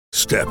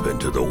Step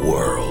into the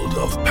world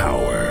of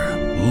power,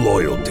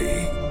 loyalty,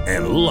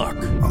 and luck.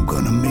 I'm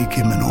gonna make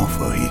him an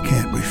offer he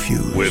can't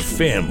refuse. With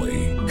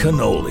family,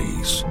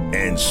 cannolis,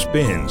 and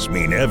spins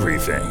mean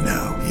everything.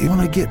 Now, you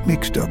wanna get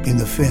mixed up in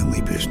the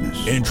family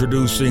business.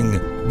 Introducing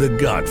The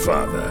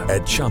Godfather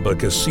at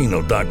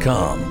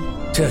ChumbaCasino.com.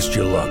 Test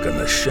your luck in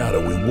the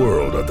shadowy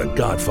world of The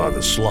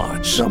Godfather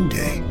slot.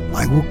 Someday,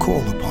 I will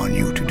call upon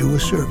you to do a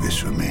service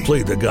for me.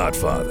 Play The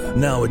Godfather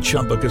now at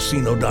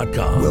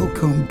ChumbaCasino.com.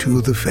 Welcome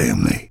to the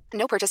family.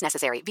 No purchase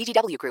necessary.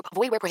 VGW Group.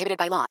 Void where prohibited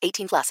by law.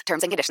 18 plus.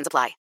 Terms and conditions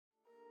apply.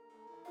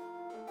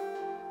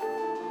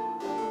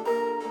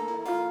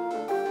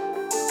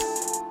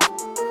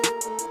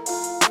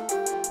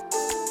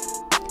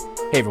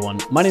 Hey everyone,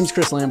 my name is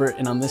Chris Lambert,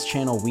 and on this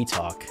channel we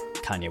talk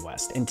Kanye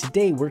West. And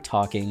today we're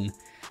talking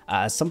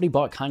somebody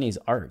bought Kanye's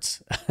art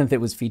that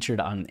was featured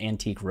on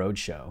Antique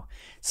Roadshow.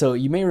 So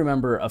you may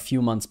remember a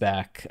few months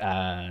back,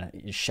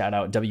 shout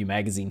out W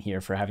Magazine here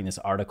for having this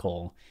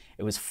article.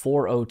 It was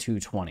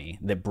 40220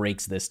 that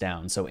breaks this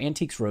down. So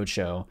Antiques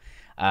Roadshow,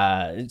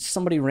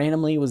 somebody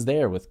randomly was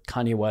there with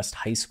Kanye West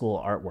high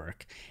school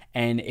artwork,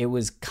 and it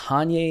was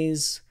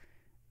Kanye's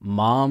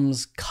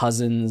mom's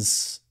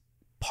cousin's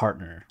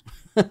partner.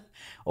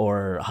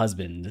 Or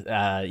husband,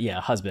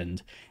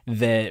 husband,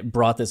 that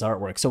brought this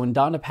artwork. So when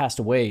Donna passed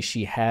away,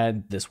 she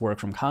had this work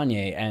from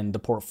Kanye, and the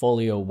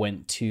portfolio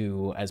went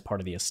to, as part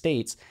of the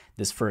estates,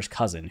 this first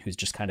cousin who's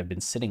just kind of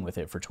been sitting with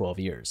it for 12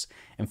 years.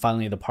 And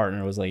finally the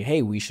partner was like,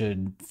 hey, we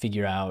should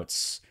figure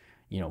out,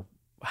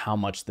 how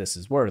much this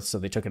is worth. So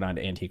they took it on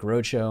to Antique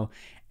Roadshow,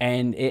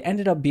 and it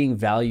ended up being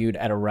valued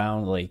at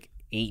around like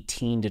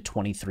 $18,000 to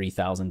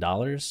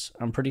 $23,000,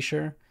 I'm pretty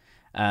sure.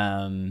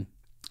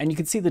 And you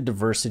can see the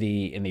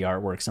diversity in the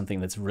artwork, something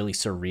that's really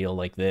surreal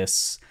like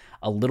this,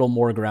 a little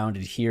more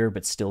grounded here,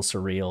 but still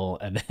surreal,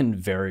 and then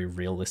very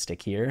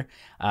realistic here,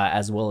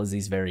 as well as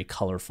these very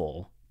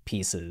colorful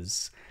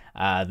pieces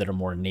that are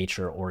more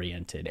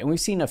nature-oriented. And we've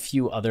seen a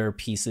few other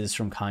pieces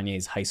from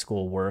Kanye's high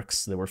school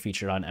works that were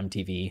featured on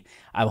MTV.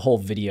 I have a whole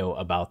video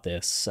about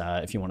this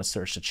if you want to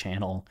search the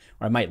channel,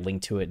 or I might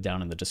link to it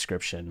down in the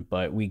description,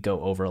 but we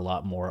go over a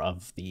lot more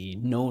of the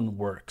known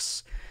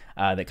works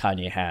that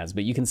Kanye has.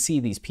 But you can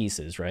see these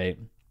pieces, right?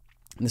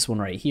 This one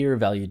right here,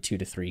 valued 2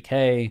 to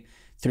 3K,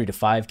 3 to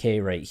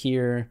 5K right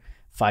here,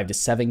 5 to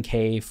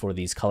 7K for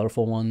these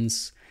colorful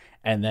ones,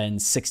 and then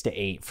 6 to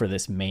 8 for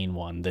this main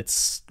one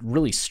that's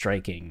really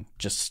striking.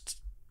 Just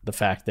the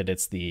fact that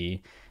it's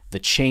the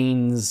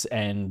chains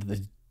and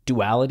the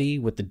duality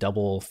with the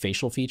double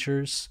facial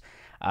features.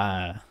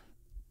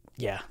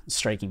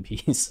 Striking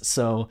piece.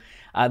 So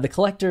the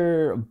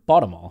collector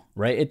bought them all,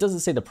 right? It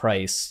doesn't say the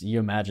price. You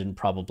imagine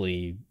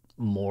probably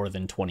more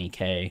than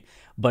 20K,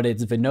 but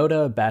it's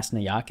Vinoda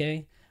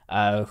Basnayake,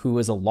 who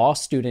is a law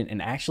student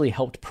and actually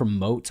helped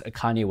promote a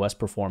Kanye West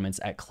performance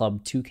at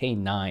Club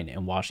 2K9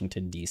 in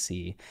Washington,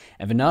 D.C.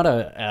 And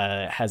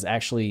Vinoda has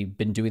actually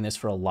been doing this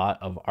for a lot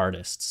of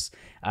artists.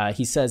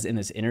 He says in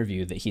this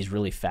interview that he's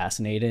really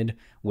fascinated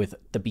with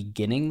the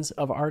beginnings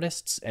of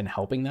artists and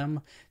helping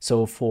them.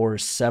 So for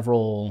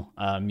several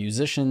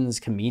musicians,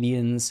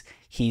 comedians,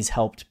 he's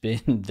helped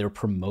been their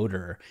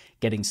promoter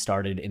getting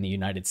started in the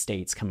United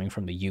States, coming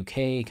from the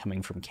UK,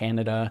 coming from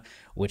Canada,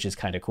 which is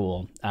kind of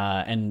cool.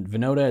 And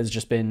Vinoda has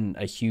just been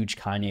a huge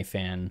Kanye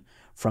fan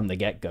from the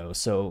get-go.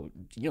 So,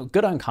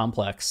 good on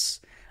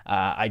Complex.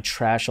 I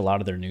trash a lot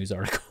of their news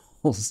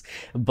articles,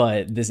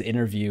 but this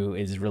interview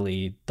is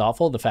really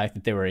thoughtful. The fact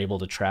that they were able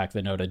to track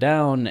Vinoda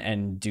down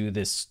and do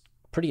this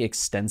pretty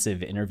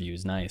extensive interview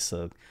is nice.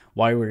 So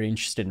why we're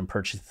interested in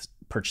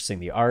purchasing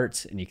the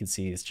art, and you can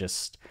see it's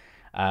just...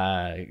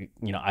 I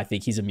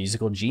think he's a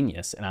musical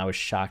genius, and I was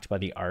shocked by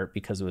the art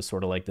because it was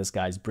sort of like, this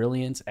guy's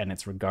brilliant, and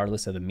it's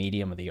regardless of the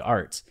medium of the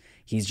art.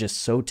 He's just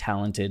so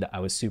talented.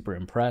 I was super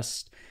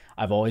impressed.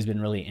 I've always been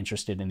really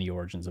interested in the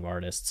origins of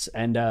artists.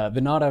 And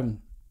Vinoda,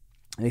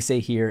 they say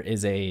here,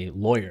 is a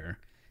lawyer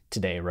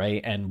today,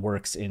 right? And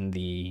works in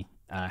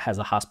has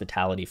a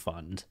hospitality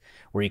fund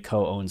where he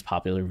co-owns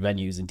popular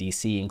venues in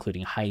DC,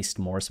 including Heist,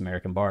 Morris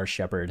American Bar,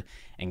 Shepherd,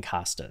 and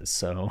Costa's.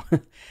 So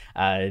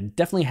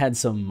definitely had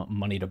some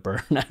money to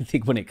burn, I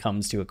think, when it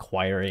comes to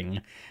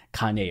acquiring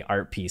Kanye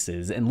art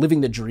pieces and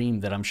living the dream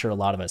that I'm sure a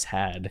lot of us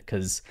had,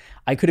 because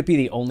I couldn't be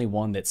the only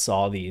one that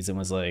saw these and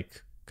was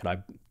like, could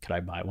I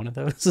buy one of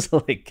those?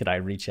 Like, could I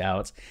reach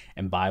out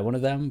and buy one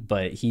of them?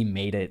 But he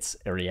made it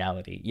a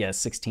reality. Yeah,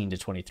 16 to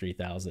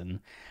 23,000.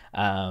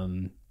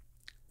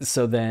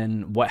 So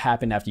then what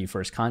happened after you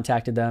first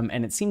contacted them?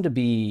 And it seemed to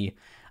be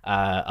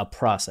a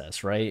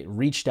process, right?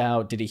 Reached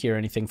out, didn't hear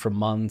anything for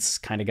months,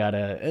 kind of got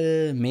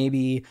a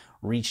maybe,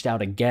 reached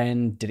out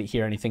again, didn't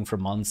hear anything for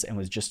months, and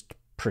was just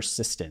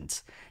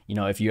persistent.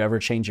 If you ever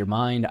change your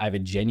mind, I have a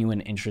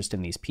genuine interest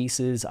in these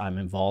pieces. I'm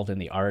involved in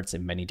the arts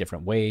in many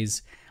different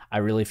ways. I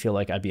really feel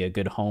like I'd be a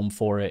good home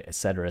for it, et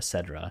cetera, et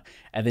cetera.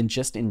 And then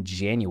just in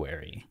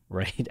January,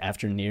 right,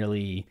 after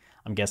nearly,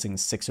 I'm guessing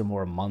 6 or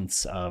more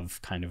months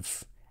of kind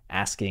of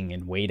asking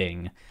and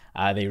waiting,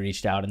 they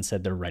reached out and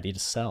said they're ready to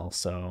sell.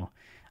 So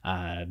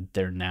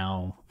they're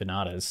now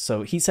Venada's.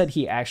 So he said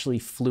he actually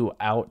flew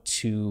out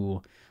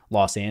to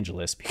Los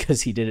Angeles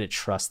because he didn't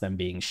trust them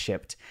being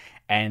shipped,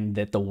 and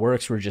that the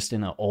works were just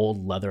in an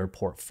old leather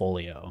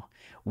portfolio,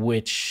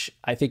 which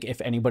I think if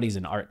anybody's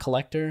an art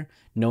collector,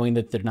 knowing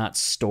that they're not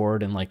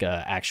stored in like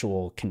a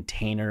actual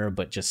container,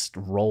 but just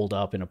rolled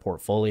up in a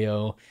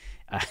portfolio,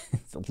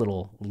 it's a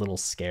little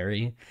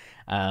scary.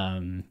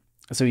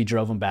 So he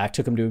drove them back,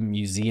 took them to a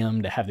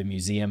museum to have the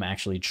museum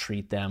actually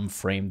treat them,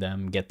 frame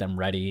them, get them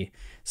ready.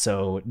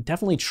 So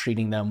definitely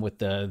treating them with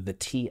the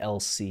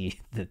TLC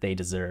that they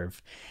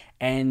deserve.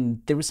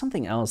 And there was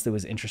something else that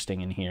was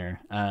interesting in here.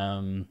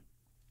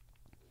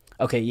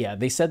 Okay, yeah,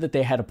 they said that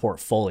they had a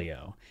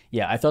portfolio.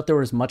 Yeah, I thought there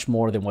was much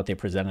more than what they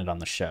presented on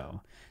the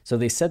show. So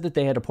they said that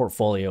they had a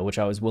portfolio, which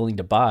I was willing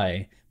to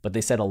buy, but they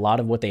said a lot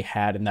of what they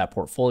had in that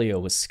portfolio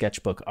was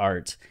sketchbook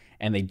art,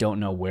 and they don't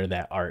know where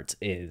that art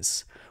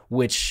is.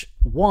 Which,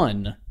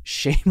 one,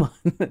 shame on,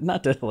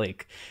 not to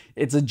like,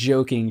 it's a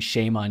joking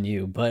shame on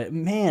you, but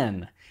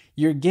man,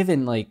 you're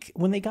given, like,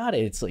 when they got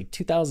it, it's like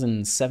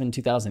 2007,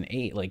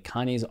 2008, like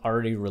Kanye's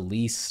already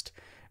released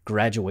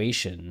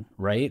Graduation,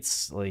 right?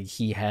 It's like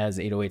he has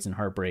 808s and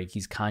Heartbreak,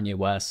 he's Kanye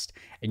West,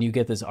 and you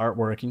get this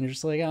artwork and you're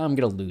just like, oh, I'm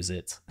gonna lose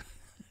it.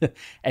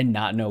 And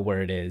not know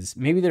where it is.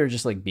 Maybe they're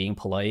just like being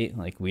polite,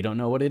 like, we don't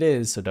know what it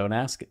is, so don't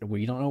ask.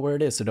 We don't know where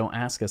it is, so don't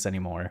ask us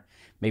anymore.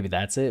 Maybe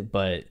that's it,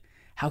 but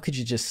how could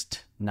you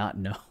just not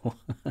know?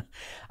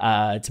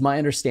 To my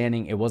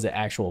understanding, it wasn't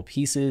actual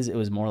pieces. It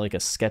was more like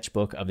a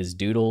sketchbook of his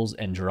doodles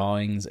and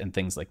drawings and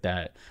things like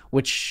that,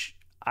 which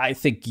I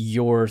think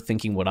you're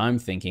thinking what I'm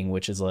thinking,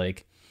 which is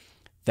like,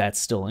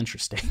 that's still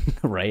interesting,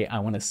 right? I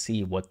want to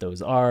see what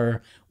those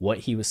are, what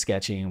he was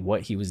sketching,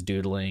 what he was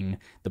doodling,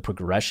 the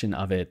progression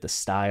of it, the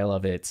style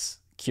of it.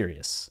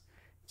 Curious.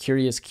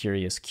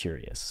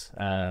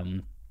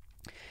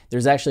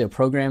 There's actually a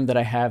program that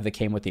I have that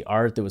came with the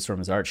art that was from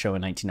his art show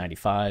in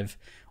 1995,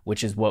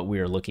 which is what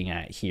we're looking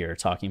at here,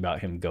 talking about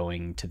him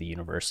going to the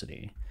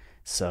university.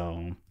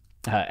 So,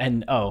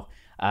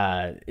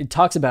 it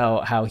talks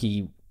about how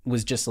he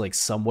was just like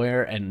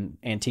somewhere and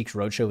Antiques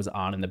Roadshow was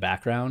on in the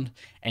background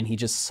and he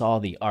just saw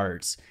the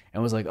arts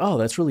and was like, oh,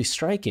 that's really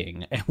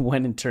striking, and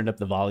went and turned up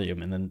the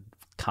volume, and then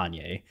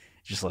Kanye,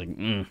 just like,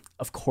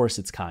 of course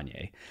it's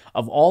Kanye.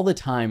 Of all the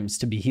times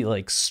to be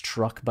like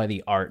struck by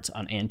the art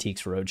on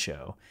Antiques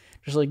Roadshow,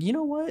 just like, you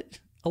know what?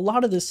 A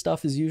lot of this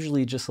stuff is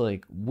usually just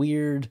like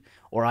weird,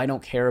 or I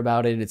don't care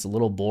about it. It's a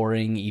little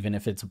boring, even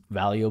if it's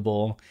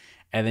valuable.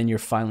 And then you're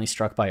finally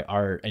struck by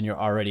art and you're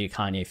already a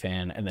Kanye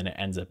fan, and then it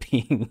ends up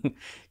being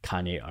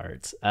Kanye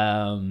art.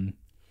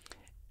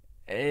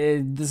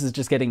 This is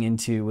just getting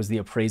into, was the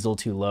appraisal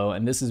too low?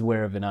 And this is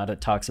where Venada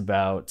talks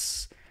about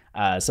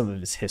some of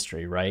his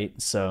history, right?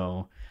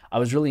 So I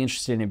was really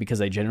interested in it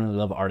because I genuinely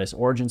love artist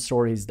origin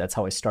stories. That's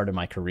how I started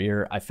my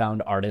career. I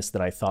found artists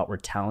that I thought were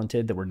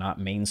talented that were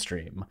not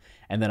mainstream,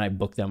 and then I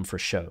booked them for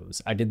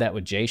shows. I did that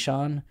with Jay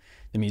Sean,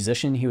 the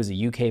musician. He was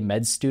a UK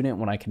med student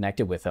when I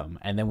connected with him,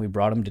 and then we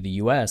brought him to the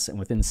US, and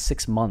within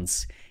 6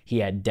 months,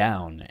 he had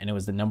Down, and it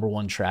was the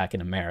 #1 track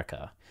in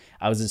America.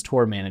 I was his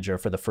tour manager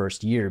for the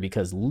first year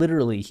because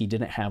literally he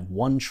didn't have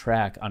one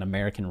track on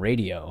American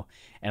radio,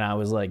 and I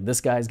was like, this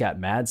guy's got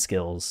mad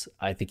skills.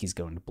 I think he's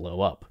going to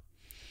blow up.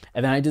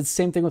 And then I did the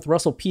same thing with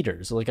Russell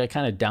Peters. Like, I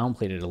kind of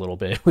downplayed it a little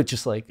bit with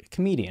just like a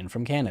comedian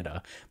from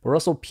Canada. But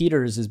Russell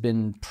Peters has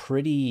been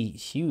pretty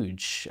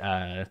huge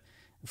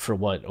for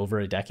over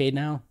a decade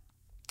now.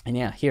 And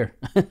yeah, here,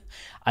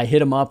 I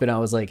hit him up and I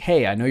was like,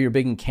 hey, I know you're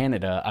big in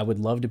Canada. I would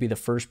love to be the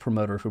first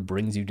promoter who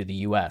brings you to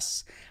the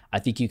US. I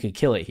think you could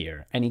kill it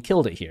here. And he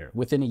killed it here.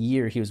 Within a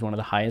year, he was one of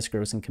the highest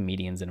grossing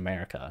comedians in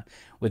America.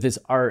 With his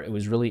art, it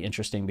was really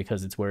interesting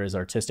because it's where his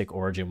artistic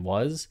origin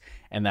was.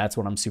 And that's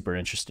what I'm super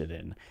interested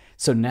in.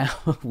 So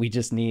now we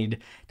just need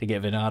to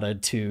get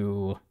Venada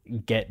to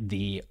get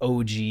the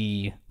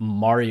OG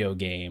Mario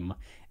game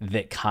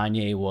that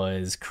Kanye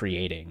was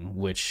creating,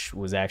 which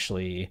was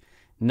actually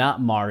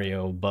not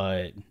Mario,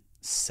 but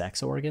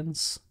sex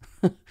organs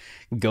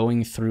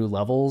going through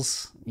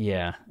levels.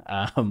 Yeah.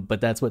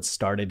 But that's what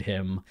started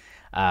him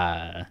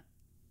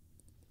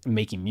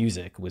making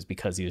music, was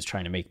because he was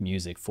trying to make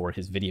music for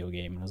his video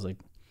game. And I was like,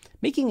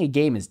 making a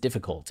game is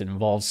difficult. It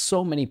involves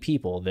so many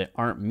people that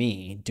aren't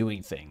me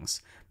doing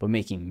things, but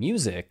making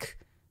music,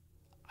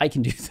 I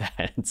can do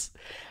that.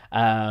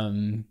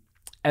 And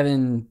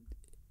then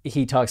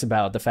he talks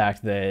about the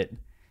fact that,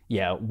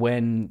 yeah,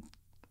 when,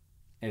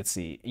 let's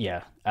see.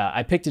 Yeah.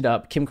 I picked it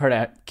up. Kim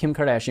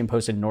Kardashian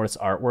posted North's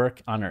artwork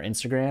on her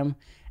Instagram,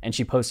 and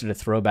she posted a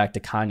throwback to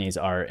Kanye's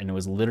art, and it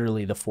was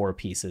literally the 4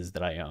 pieces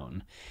that I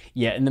own.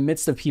 Yeah. In the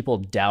midst of people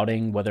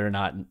doubting whether or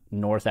not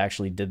North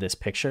actually did this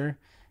picture,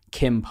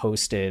 Kim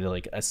posted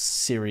like a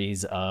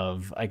series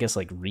of, I guess,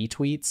 like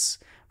retweets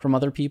from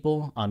other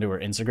people onto her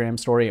Instagram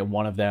story. And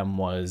one of them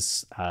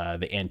was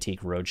the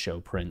Antique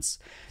Roadshow prints.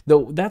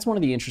 Though that's one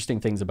of the interesting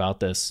things about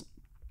this.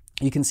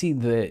 You can see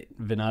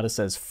that Venada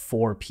says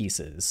 4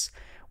 pieces,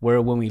 where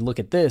when we look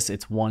at this,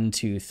 it's 1,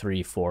 2,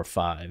 3, 4,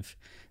 5.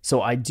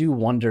 So I do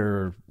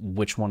wonder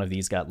which one of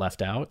these got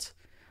left out.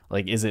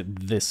 Like, is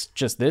it this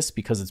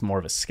because it's more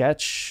of a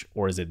sketch,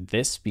 or is it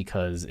this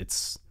because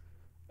it's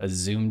a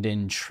zoomed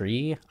in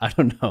tree? I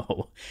don't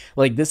know.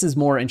 Like, this is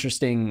more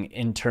interesting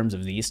in terms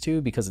of these two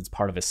because it's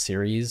part of a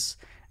series,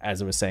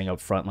 as I was saying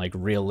up front, like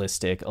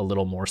realistic, a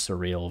little more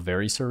surreal,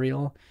 very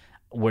surreal,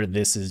 where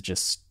this is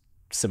just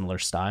similar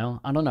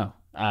style. I don't know.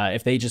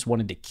 If they just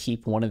wanted to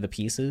keep one of the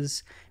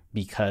pieces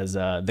because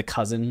the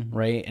cousin,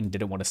 right, and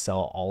didn't want to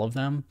sell all of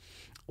them,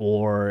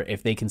 or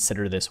if they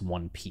consider this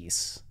one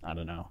piece. I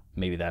don't know.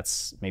 Maybe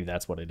that's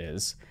what it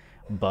is.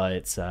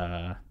 But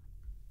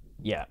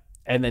yeah.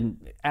 And then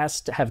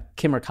asked, have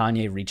Kim or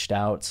Kanye reached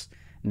out?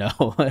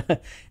 No,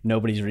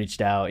 nobody's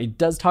reached out. It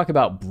does talk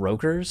about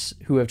brokers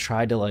who have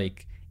tried to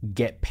like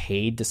get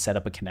paid to set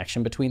up a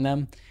connection between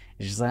them.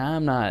 It's just like,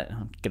 I'm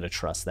going to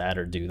trust that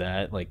or do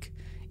that. Like,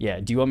 yeah,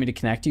 do you want me to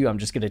connect you? I'm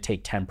just going to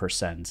take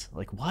 10%.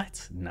 Like,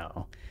 what?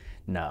 No.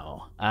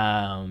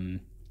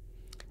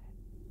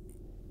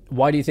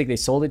 Why do you think they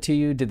sold it to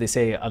you? Did they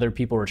say other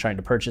people were trying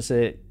to purchase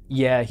it?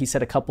 Yeah, he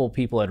said a couple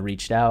people had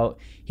reached out.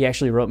 He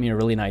actually wrote me a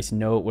really nice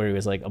note where he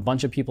was like, a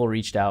bunch of people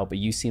reached out, but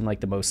you seem like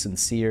the most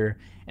sincere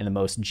and the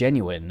most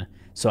genuine,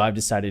 so I've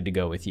decided to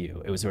go with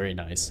you. It was very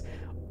nice.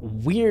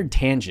 Weird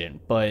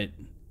tangent, but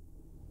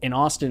in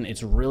Austin,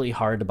 it's really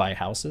hard to buy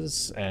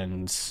houses,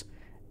 and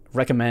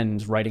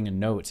recommend writing a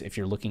note if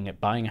you're looking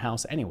at buying a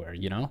house anywhere,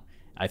 you know?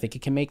 I think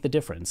it can make the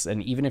difference.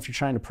 And even if you're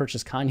trying to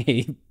purchase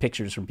Kanye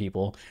pictures from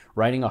people,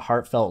 writing a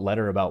heartfelt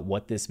letter about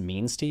what this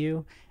means to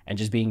you and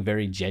just being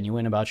very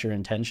genuine about your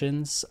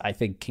intentions, I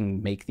think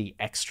can make the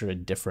extra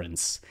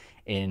difference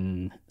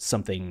in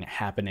something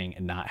happening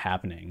and not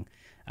happening.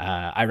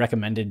 I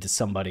recommended to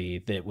somebody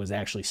that was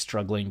actually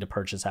struggling to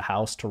purchase a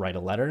house to write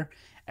a letter,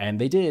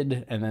 and they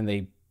did. And then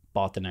they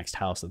bought the next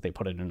house that they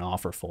put in an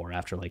offer for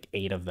after like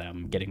 8 of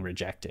them getting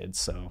rejected.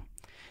 So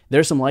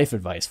there's some life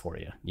advice for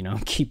you, you know,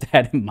 keep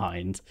that in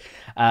mind.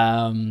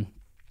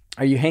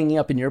 Are you hanging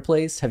up in your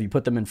place? Have you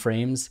put them in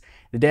frames?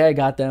 The day I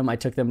got them, I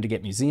took them to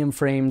get museum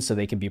frames so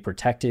they can be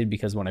protected,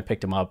 because when I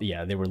picked them up,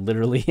 yeah, they were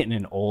literally in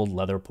an old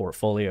leather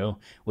portfolio,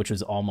 which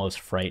was almost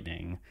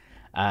frightening.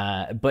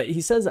 But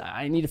he says,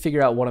 I need to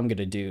figure out what I'm going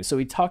to do. So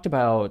he talked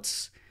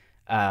about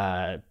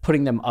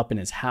putting them up in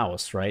his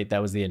house, right?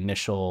 That was the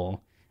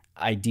initial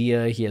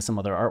idea. He has some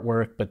other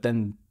artwork, but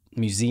then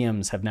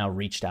museums have now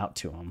reached out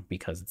to him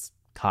because it's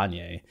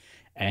Kanye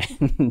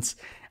and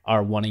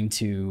are wanting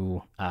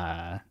to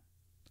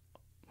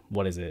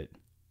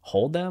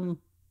hold them,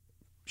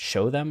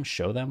 show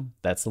them,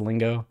 that's the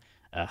lingo.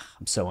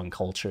 I'm so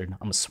uncultured,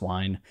 I'm a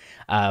swine.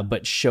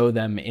 But show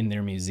them in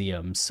their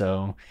museum.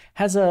 So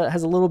has a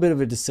little bit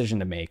of a decision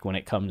to make when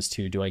it comes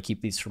to, do I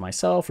keep these for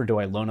myself or do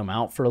I loan them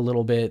out for a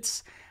little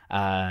bit,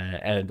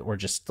 or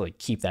just like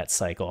keep that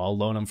cycle? I'll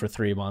loan them for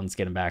 3 months,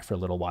 get them back for a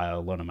little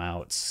while, loan them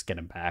out, get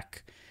them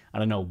back. I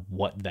don't know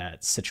what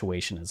that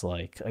situation is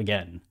like.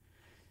 Again,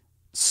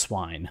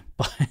 swine,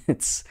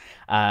 but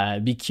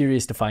be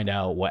curious to find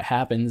out what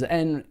happens.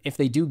 And if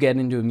they do get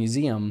into a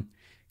museum,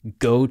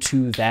 go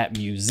to that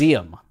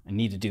museum. I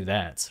need to do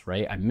that,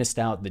 right? I missed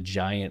out the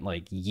giant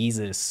like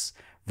Yeezus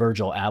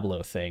Virgil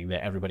Abloh thing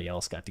that everybody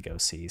else got to go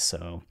see.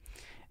 So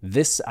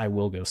this I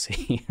will go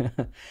see.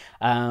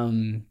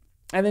 And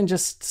then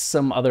just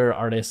some other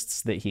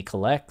artists that he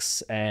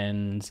collects.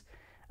 And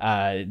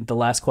the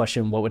last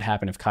question, what would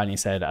happen if Kanye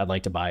said, I'd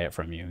like to buy it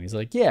from you? He's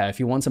like, yeah, if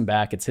he wants him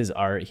back, it's his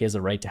art. He has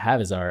a right to have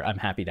his art. I'm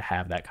happy to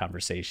have that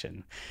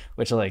conversation.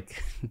 Which,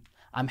 like,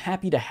 I'm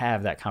happy to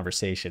have that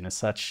conversation is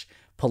such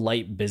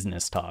polite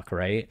business talk,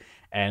 right?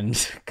 And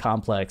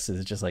Complex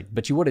is just like,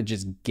 but you would have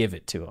just give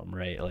it to him,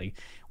 right? Like,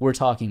 we're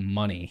talking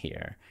money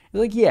here.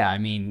 Like, I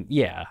mean,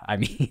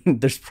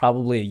 there's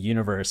probably a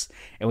universe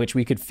in which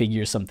we could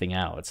figure something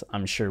out.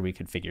 I'm sure we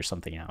could figure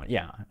something out.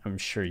 Yeah, I'm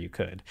sure you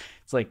could.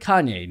 It's like,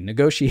 Kanye,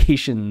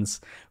 negotiations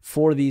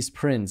for these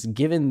prints,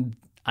 given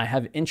I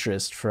have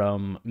interest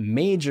from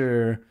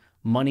major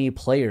money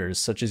players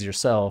such as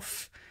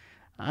yourself,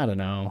 I don't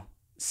know,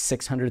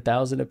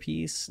 600,000 a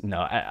piece.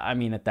 No, I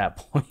mean, at that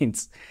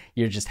point,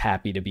 you're just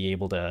happy to be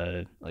able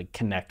to like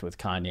connect with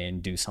Kanye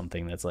and do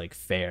something that's like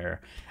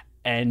fair.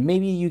 And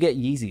maybe you get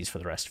Yeezys for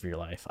the rest of your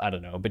life. I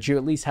don't know, but you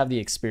at least have the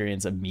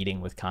experience of meeting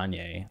with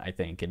Kanye, I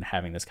think, and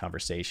having this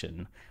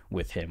conversation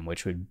with him,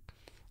 which would,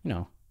 you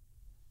know,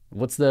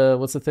 what's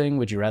the thing?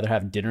 Would you rather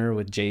have dinner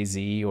with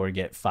Jay-Z or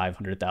get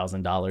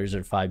 $500,000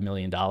 or $5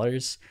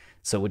 million?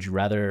 So would you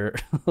rather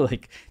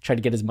like try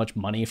to get as much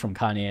money from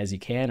Kanye as you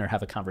can, or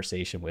have a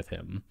conversation with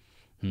him?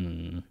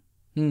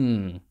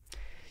 You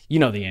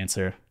know the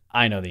answer.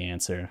 I know the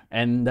answer.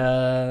 And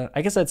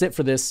I guess that's it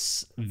for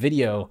this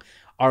video.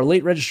 Our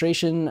late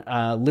registration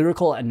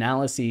lyrical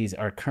analyses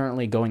are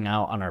currently going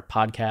out on our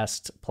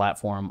podcast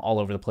platform all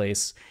over the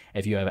place.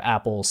 If you have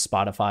Apple,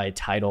 Spotify,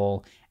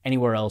 Tidal,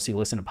 anywhere else you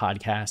listen to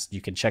podcasts,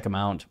 you can check them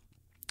out.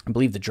 I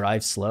believe the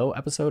Drive Slow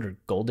episode or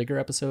Gold Digger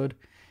episode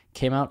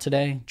came out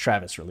today.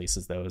 Travis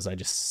releases those. I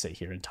just sit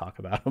here and talk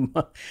about them.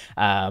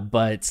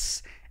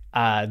 But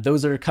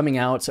Those are coming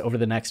out over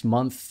the next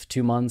month,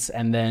 2 months,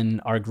 and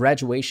then our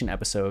graduation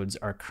episodes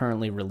are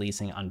currently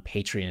releasing on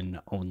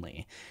Patreon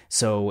only.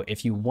 So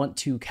if you want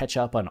to catch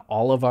up on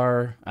all of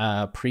our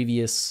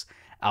previous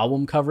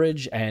album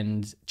coverage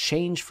and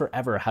change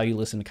forever how you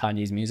listen to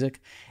Kanye's music,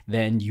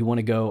 then you want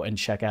to go and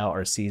check out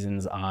our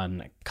seasons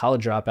on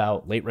College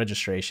Dropout, Late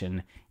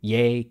Registration,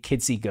 Yay,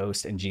 Kids See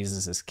Ghost, and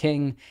Jesus is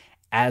King.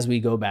 As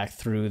we go back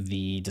through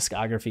the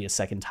discography a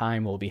second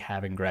time, we'll be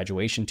having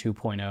Graduation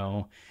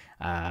 2.0,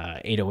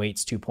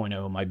 808s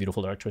 2.0, My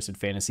Beautiful Dark Twisted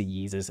Fantasy,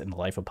 Yeezus, and The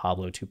Life of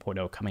Pablo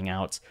 2.0 coming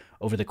out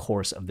over the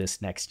course of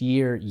this next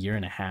year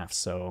and a half.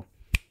 So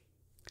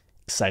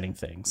exciting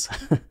things.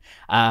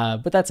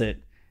 But that's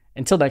it.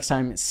 Until next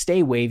time,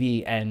 stay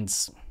wavy and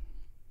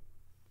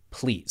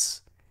please,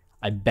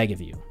 I beg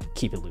of you,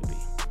 keep it loopy.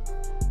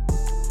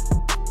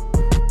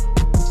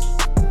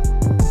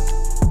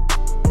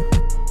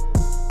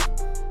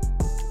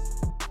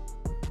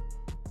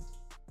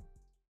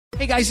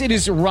 Hey guys, it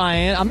is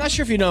Ryan. I'm not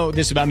sure if you know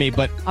this about me,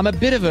 but I'm a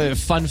bit of a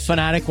fun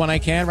fanatic when I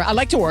can. I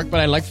like to work,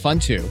 but I like fun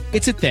too.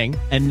 It's a thing.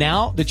 And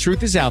now the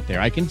truth is out there.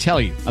 I can tell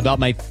you about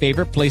my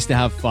favorite place to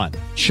have fun.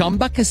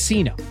 Chumba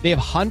Casino. They have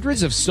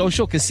hundreds of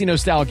social casino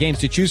style games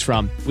to choose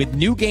from with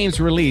new games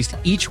released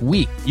each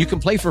week. You can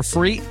play for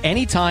free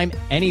anytime,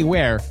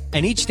 anywhere.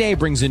 And each day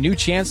brings a new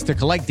chance to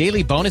collect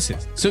daily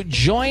bonuses. So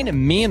join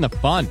me in the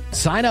fun.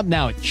 Sign up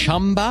now at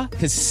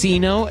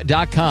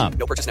ChumbaCasino.com.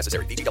 No purchase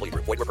necessary. VGW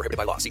Group. Void where prohibited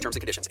by law. See terms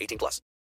and conditions. 18+.